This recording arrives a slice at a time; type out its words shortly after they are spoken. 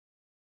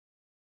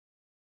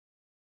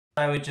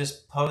I would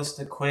just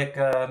post a quick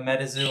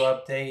MetaZoo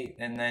update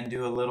and then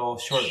do a little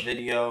short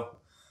video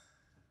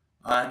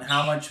on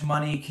how much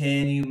money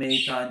can you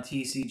make on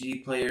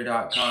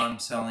tcgplayer.com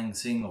selling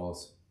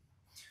singles.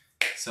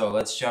 So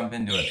let's jump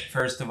into it.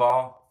 First of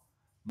all,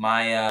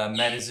 my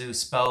MetaZoo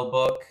spell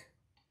book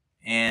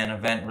and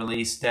event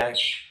release deck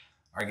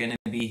are going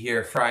to be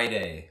here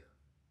Friday.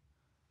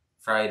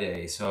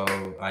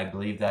 So I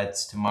believe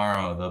that's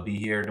tomorrow. They'll be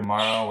here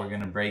tomorrow. We're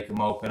going to break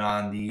them open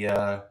on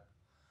the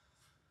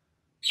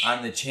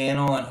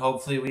channel, and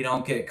hopefully we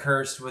don't get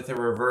cursed with a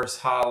reverse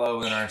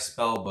holo in our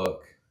spell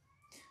book.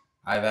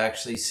 I've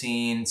actually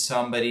seen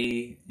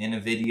somebody in a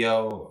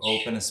video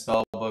open a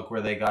spell book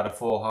where they got a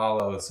full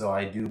holo, so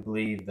I do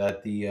believe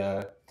that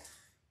the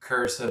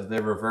curse of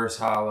the reverse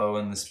holo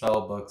in the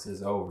spell books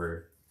is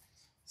over.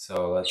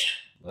 So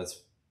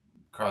let's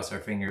cross our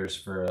fingers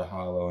for a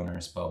holo in our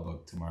spell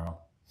book tomorrow.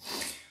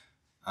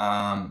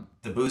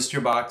 The booster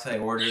box I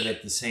ordered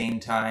at the same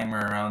time or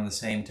around the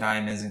same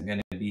time isn't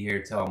going to be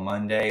here till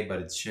Monday, but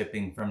it's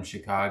shipping from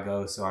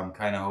Chicago, so I'm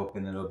kind of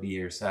hoping it'll be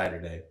here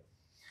Saturday.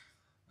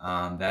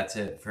 That's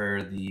it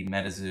for the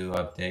MetaZoo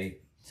update.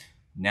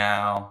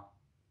 Now,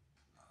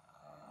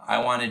 I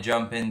want to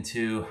jump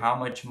into how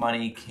much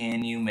money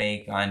can you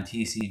make on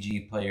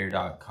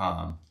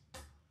tcgplayer.com.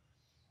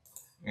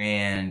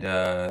 And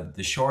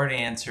the short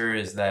answer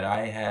is that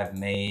I have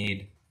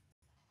made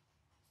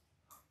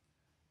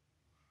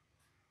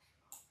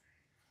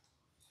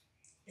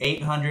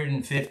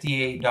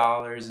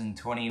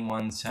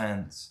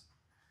 $858.21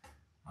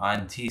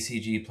 on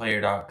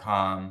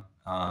tcgplayer.com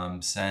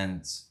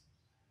since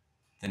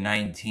the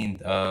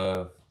 19th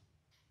of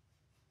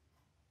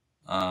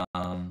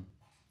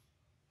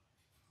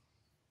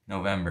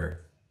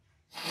November.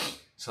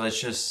 So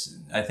let's just,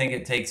 I think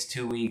it takes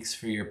 2 weeks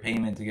for your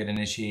payment to get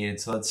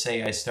initiated. So let's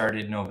say I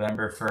started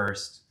November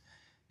 1st.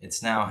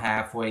 It's now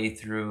halfway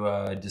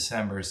through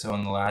December. So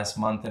in the last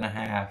month and a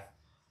half,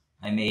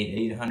 I made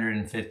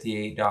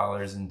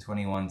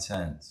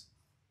 $858.21.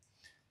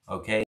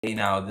 Okay,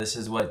 now this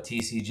is what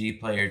TCG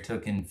Player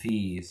took in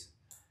fees.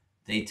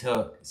 They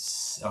took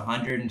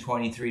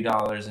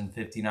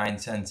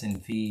 $123.59 in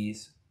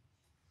fees.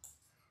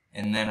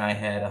 And then I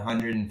had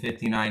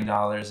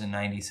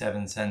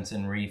 $159.97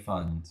 in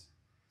refunds.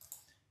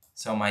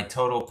 So my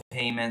total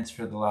payments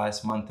for the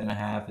last month and a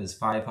half is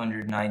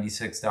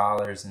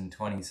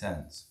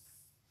 $596.20.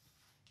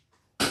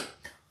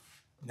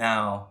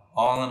 Now,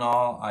 all in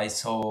all, I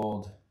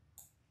sold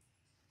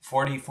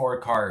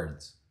 44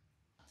 cards.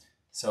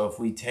 So if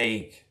we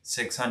take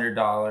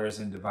 $600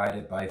 and divide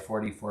it by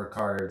 44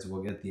 cards,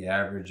 we'll get the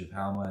average of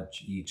how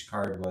much each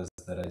card was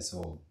that I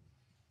sold.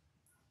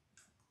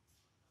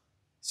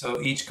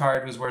 So each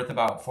card was worth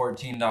about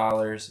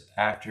 $14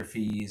 after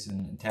fees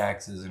and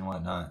taxes and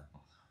whatnot.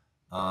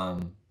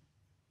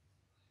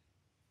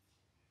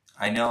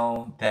 I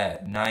know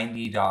that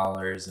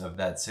 $90 of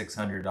that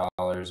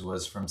 $600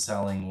 was from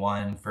selling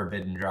one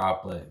Forbidden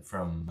Droplet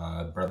from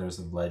Brothers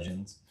of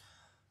Legends.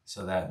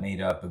 So that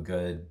made up a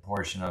good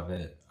portion of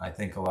it. I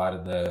think a lot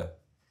of the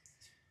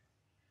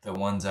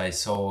ones I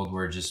sold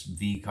were just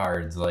V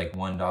cards, like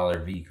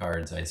 $1 V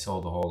cards. I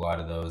sold a whole lot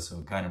of those, so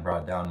it kind of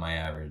brought down my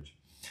average.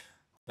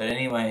 But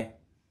anyway,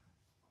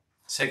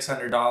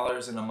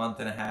 $600 in a month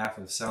and a half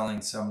of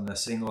selling some of the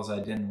singles I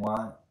didn't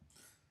want.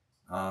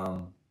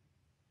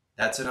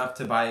 That's enough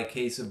to buy a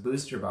case of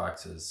booster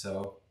boxes,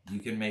 so you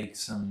can make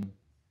some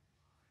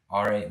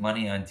alright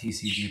money on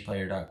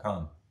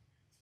tcgplayer.com.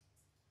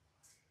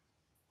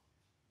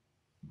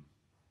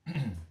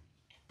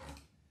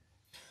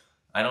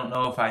 I don't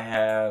know if I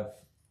have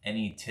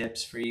any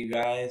tips for you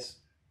guys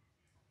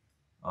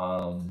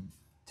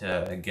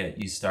to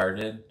get you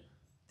started.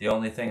 The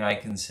only thing I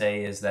can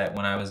say is that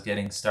when I was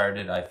getting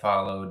started, I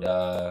followed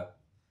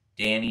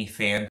Danny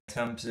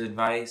Phantom's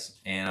advice,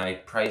 and I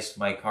priced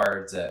my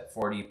cards at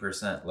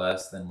 40%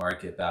 less than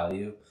market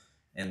value,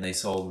 and they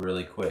sold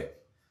really quick.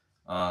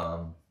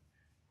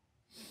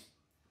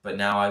 But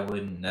now I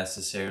wouldn't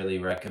necessarily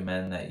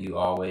recommend that you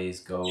always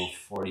go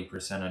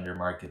 40% under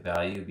market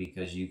value,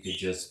 because you could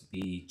just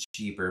be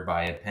cheaper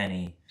by a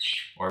penny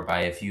or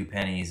by a few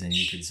pennies and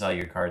you could sell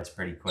your cards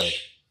pretty quick.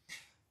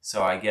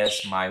 So I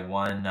guess my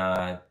one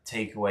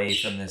takeaway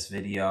from this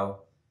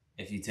video,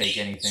 if you take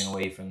anything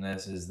away from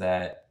this, is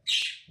that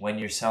when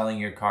you're selling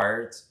your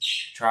cards,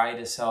 try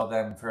to sell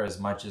them for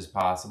as much as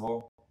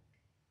possible.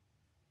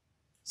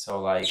 So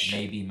like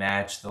maybe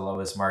match the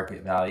lowest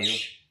market value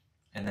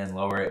and then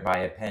lower it by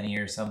a penny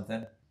or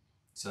something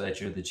so that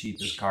you're the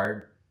cheapest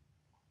card.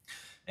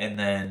 And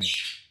then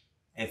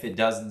if it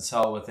doesn't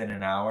sell within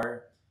an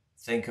hour,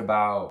 think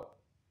about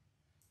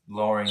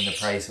lowering the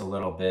price a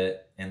little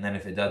bit. And then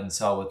if it doesn't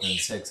sell within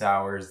 6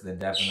 hours, then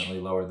definitely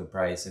lower the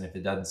price. And if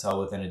it doesn't sell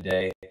within a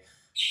day,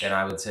 then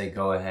I would say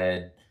go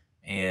ahead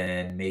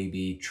and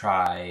maybe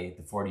try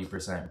the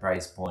 40%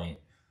 price point.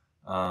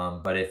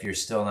 But if you're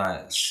still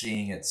not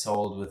seeing it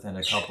sold within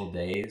a couple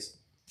days,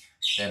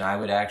 then I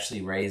would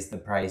actually raise the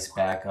price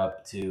back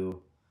up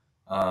to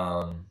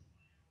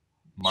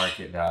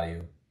market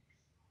value.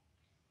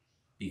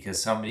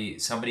 because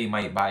somebody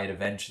might buy it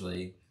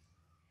eventually,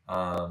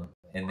 and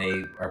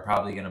they are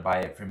probably going to buy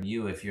it from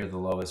you if you're the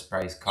lowest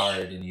price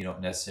card, and you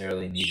don't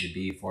necessarily need to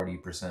be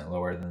 40%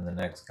 lower than the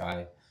next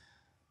guy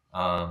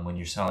when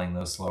you're selling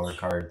those slower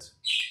cards.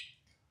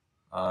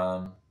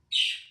 So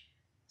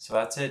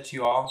that's it,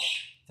 you all.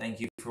 Thank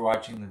you for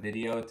watching the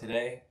video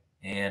today,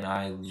 and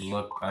I'm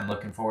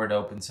looking forward to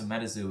open some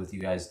MetaZoo with you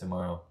guys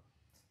tomorrow.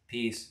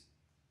 Peace.